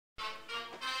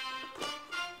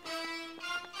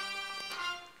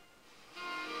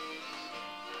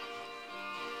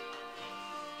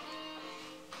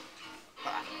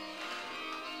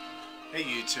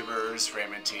Hey YouTubers,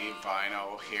 Raymond T.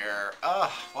 Vinyl here.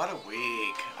 Ugh, what a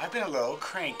week. I've been a little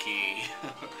cranky.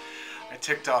 I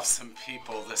ticked off some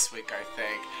people this week, I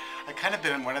think. I've kind of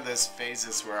been in one of those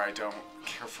phases where I don't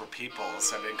care for people,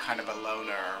 so I've been kind of a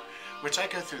loner, which I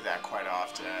go through that quite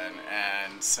often,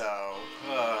 and so,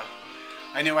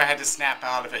 I knew I had to snap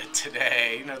out of it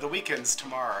today. You know, the weekend's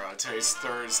tomorrow. Today's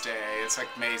Thursday. It's like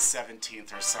May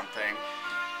 17th or something.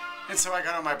 And so I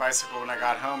got on my bicycle when I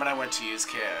got home and I went to use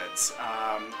kids.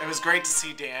 It was great to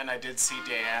see Dan. I did see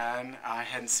Dan. I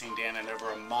hadn't seen Dan in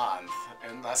over a month.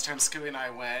 And last time Scooby and I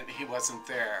went, he wasn't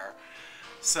there.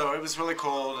 So it was really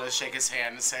cool to shake his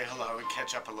hand and say hello and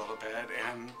catch up a little bit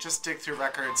and just dig through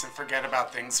records and forget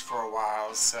about things for a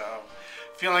while. So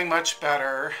feeling much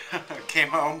better. Came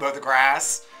home, mowed the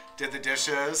grass, did the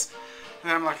dishes.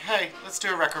 And I'm like, hey, let's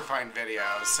do a record find video.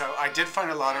 So I did find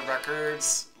a lot of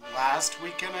records last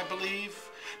weekend, I believe.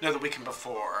 No, the weekend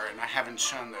before, and I haven't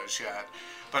shown those yet.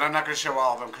 But I'm not going to show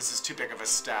all of them because it's too big of a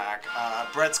stack.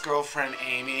 Brett's girlfriend,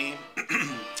 Amy,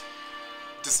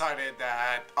 decided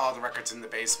that all the records in the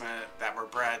basement that were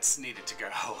Brett's needed to go.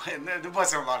 And there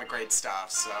wasn't a lot of great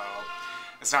stuff, so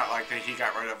it's not like that he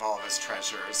got rid of all of his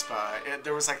treasures, but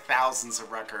there was like thousands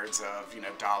of records of, you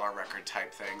know, dollar record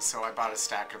type things. So I bought a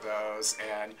stack of those,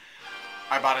 and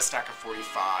I bought a stack of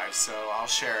 45, so I'll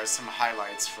share some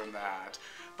highlights from that.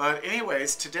 But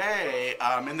anyways, today,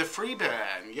 in the free bin,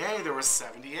 yay, there were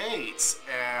 78s,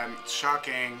 and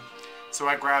shocking. So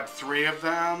I grabbed 3 of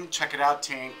them. Check it out,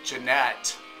 Tink.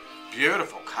 Jeanette.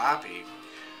 Beautiful copy.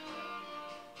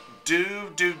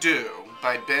 Do Do Do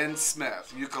by Ben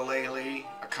Smith. Ukulele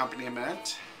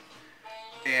accompaniment.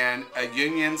 And A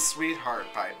Union Sweetheart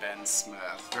by Ben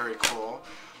Smith. Very cool.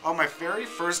 Oh, my very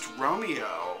first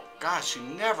Romeo. Gosh, you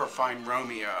never find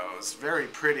Romeos. Very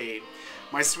pretty.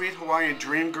 My Sweet Hawaiian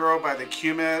Dream Girl by the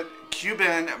Cuban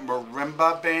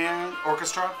Marimba Band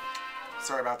Orchestra.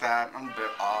 Sorry about that, I'm a bit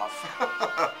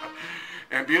off.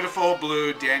 And Beautiful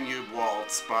Blue Danube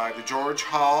Waltz by the George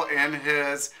Hall and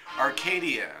his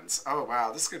Arcadians. Oh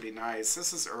wow, this is going to be nice.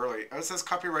 This is early. Oh, it says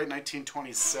copyright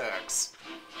 1926.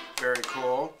 Very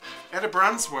cool. And a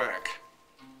Brunswick.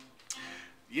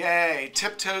 Yay!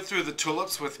 Tiptoe Through the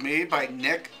Tulips with Me by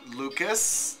Nick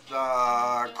Lucas,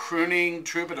 the crooning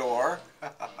troubadour.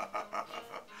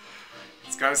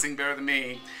 It's got to sing better than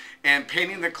me. And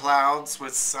Painting the Clouds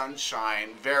with Sunshine.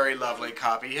 Very lovely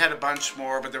copy. He had a bunch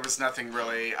more, but there was nothing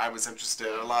really I was interested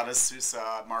in. A lot of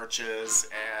Sousa marches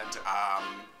and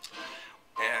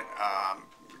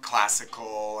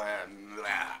classical and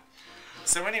blah.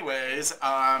 So anyways,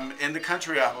 in the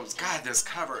country albums, God, this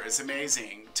cover is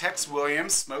amazing. Tex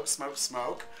Williams, Smoke, Smoke,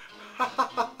 Smoke. Look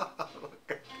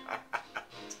at that.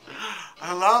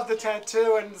 I love the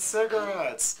tattoo and the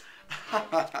cigarettes.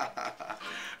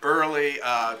 Early,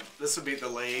 this would be the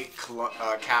late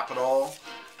Capitol.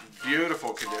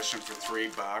 Beautiful condition for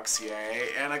 $3, yay.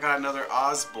 And I got another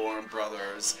Osborne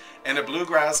Brothers and a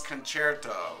Bluegrass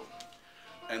Concerto.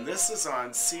 And this is on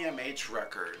CMH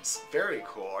Records. Very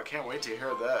cool. I can't wait to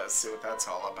hear this, see what that's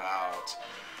all about.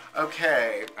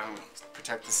 Okay,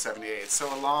 protect the 78.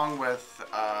 So along with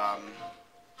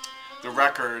the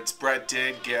records, Brett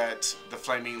did get the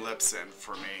Flaming Lips in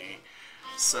for me.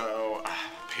 So,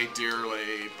 paid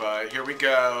dearly, but here we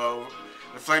go.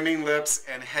 The Flaming Lips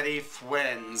and Hetty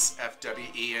Fwens,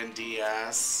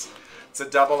 Fwens. It's a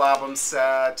double album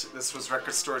set. This was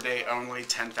Record Store Day only,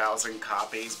 10,000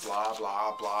 copies, blah,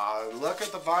 blah, blah. Look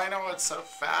at the vinyl, it's so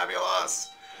fabulous.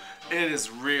 It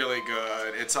is really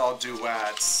good. It's all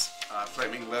duets.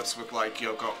 Flaming Lips with like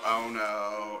Yoko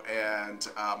Ono and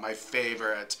my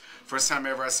favorite, First Time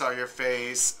Ever I Saw Your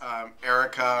Face,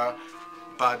 Erykah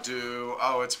Badu.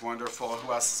 Oh, it's wonderful.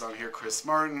 Who else is on here? Chris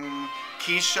Martin,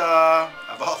 Keisha,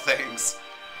 of all things.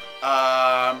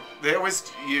 They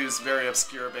always use very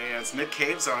obscure bands. Nick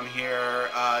Cave's on here.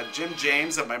 Jim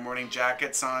James of My Morning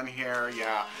Jacket's on here.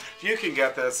 Yeah, if you can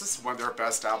get this, this is one of their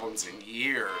best albums in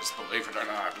years, believe it or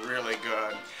not. Really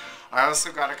good. I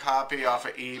also got a copy off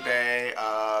of eBay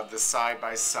of the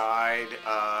side-by-side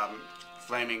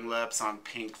Flaming Lips on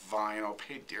pink vinyl.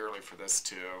 Paid dearly for this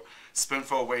too.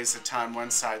 Spoonful weighs a ton.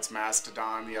 One side's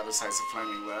Mastodon, the other side's the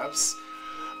Flaming Lips.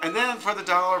 And then for the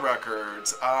dollar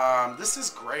records, this is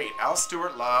great. Al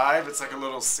Stewart Live. It's like a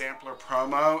little sampler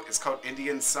promo. It's called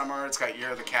Indian Summer. It's got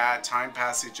Year of the Cat, Time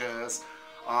Passages,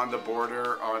 On the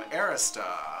Border on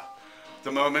Arista.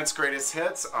 The Moments Greatest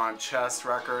Hits on Chess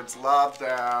Records. Love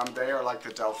them. They are like the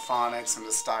Delphonics and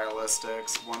the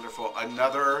Stylistics. Wonderful.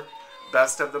 Another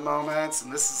Best of the Moments,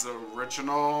 and this is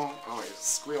original. Oh, I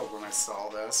squealed when I saw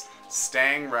this.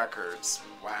 Stang Records.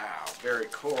 Wow, very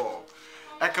cool.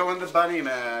 Echo and the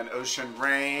Bunnymen, Ocean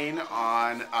Rain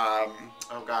on,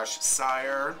 oh gosh,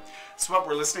 Sire. It's what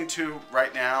we're listening to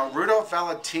right now. Rudolph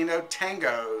Valentino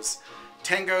Tangos.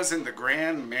 Tangos in the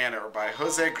Grand Manner by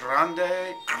Jose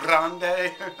Grande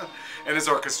and his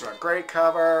orchestra. Great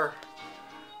cover.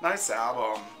 Nice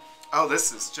album. Oh,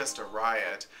 this is just a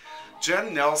riot.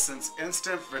 Jen Nelson's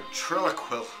Instant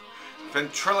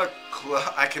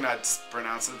I cannot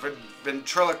pronounce it,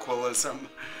 ventriloquism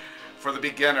for the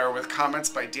beginner with comments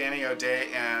by Danny O'Day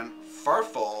and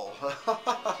Farfel.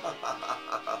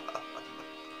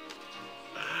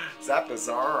 Is that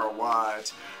bizarre or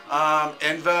what?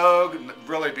 En Vogue,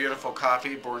 really beautiful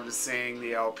copy, Born to Sing,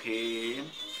 the LP.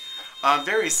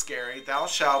 Very scary. Thou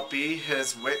Shalt Be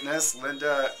His Witness,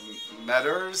 Linda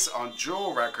Metters on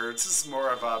Jewel Records. This is more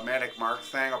of a Manic Mark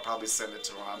thing. I'll probably send it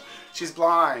to him. She's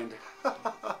blind.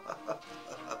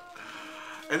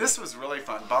 And this was really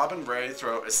fun. Bob and Ray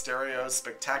throw a stereo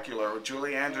spectacular with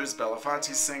Julie Andrews,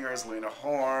 Belafonte singers, Lena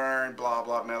Horne, blah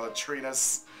blah, Melatrina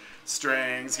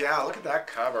strings. Yeah, look at that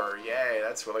cover. Yay,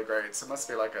 that's really great. So it must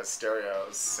be like a stereo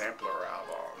sampler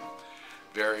album.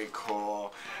 Very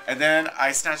cool. And then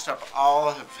I snatched up all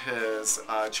of his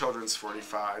children's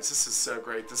 45s. This is so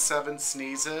great. The Seven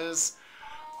Sneezes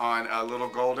on Little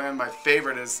Golden. My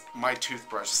favorite is My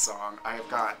Toothbrush Song. I have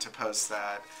got to post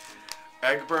that.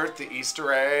 Egbert the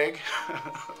Easter Egg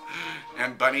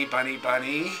and Bunny Bunny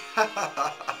Bunny.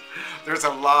 There's a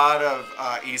lot of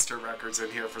Easter records in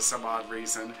here for some odd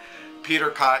reason. Peter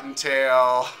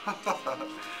Cottontail.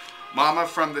 Mama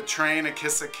from the Train, A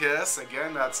Kiss a Kiss.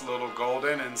 Again, that's Little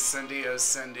Golden and Cindy Oh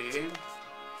Cindy.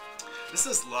 This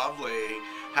is lovely.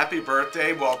 Happy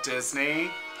Birthday, Walt Disney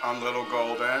on Little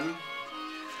Golden.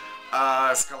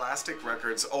 Scholastic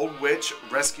Records, Old Witch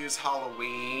Rescues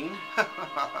Halloween.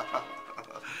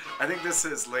 I think this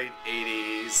is late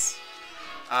 80s.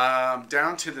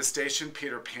 Down to the Station,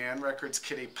 Peter Pan Records,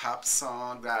 Kitty Pop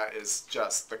Song. That is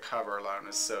just, the cover alone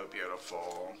is so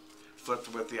beautiful.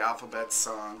 Flipped with the Alphabet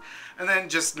Song. And then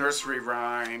just nursery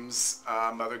rhymes,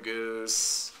 Mother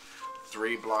Goose,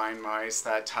 Three Blind Mice,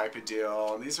 that type of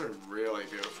deal. And these are really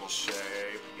beautiful shape.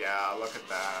 Yeah, look at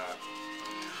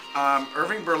that.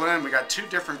 Irving Berlin, we got 2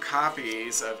 different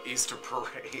copies of Easter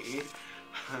Parade.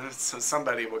 So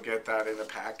somebody will get that in a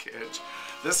package.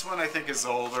 This one I think is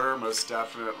older, most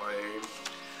definitely.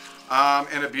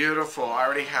 And a beautiful, I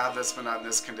already have this but not in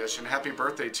this condition. Happy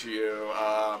birthday to you,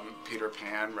 Peter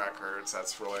Pan Records.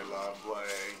 That's really lovely.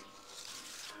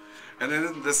 And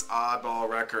then this oddball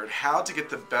record, How to Get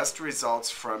the Best Results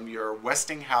from Your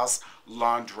Westinghouse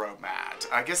Laundromat.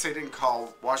 I guess they didn't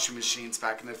call washing machines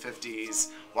back in the 50s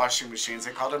washing machines.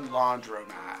 They called them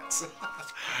laundromats.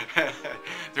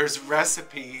 There's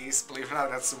recipes, believe it or not,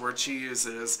 that's the word she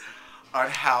uses, on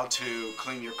how to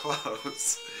clean your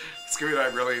clothes. It's good.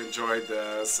 I really enjoyed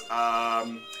this.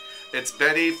 It's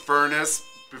Betty Furness.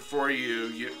 Before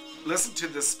you listen to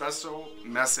this special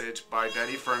message by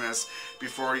Betty Furness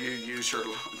before you use your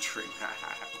laundry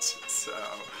mat.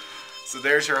 So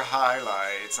there's your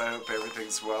highlights. I hope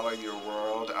everything's well in your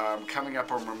world. Coming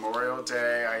up on Memorial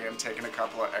Day, I am taking a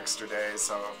couple of extra days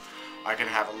so I can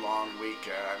have a long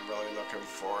weekend. Really looking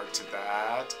forward to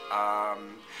that.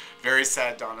 Very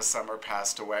sad Donna Summer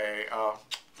passed away. Oh,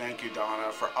 thank you,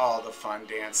 Donna, for all the fun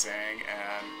dancing,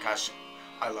 and gosh,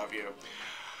 I love you.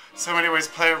 So anyways,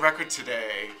 play a record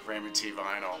today, Raymond T.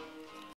 Vinyl.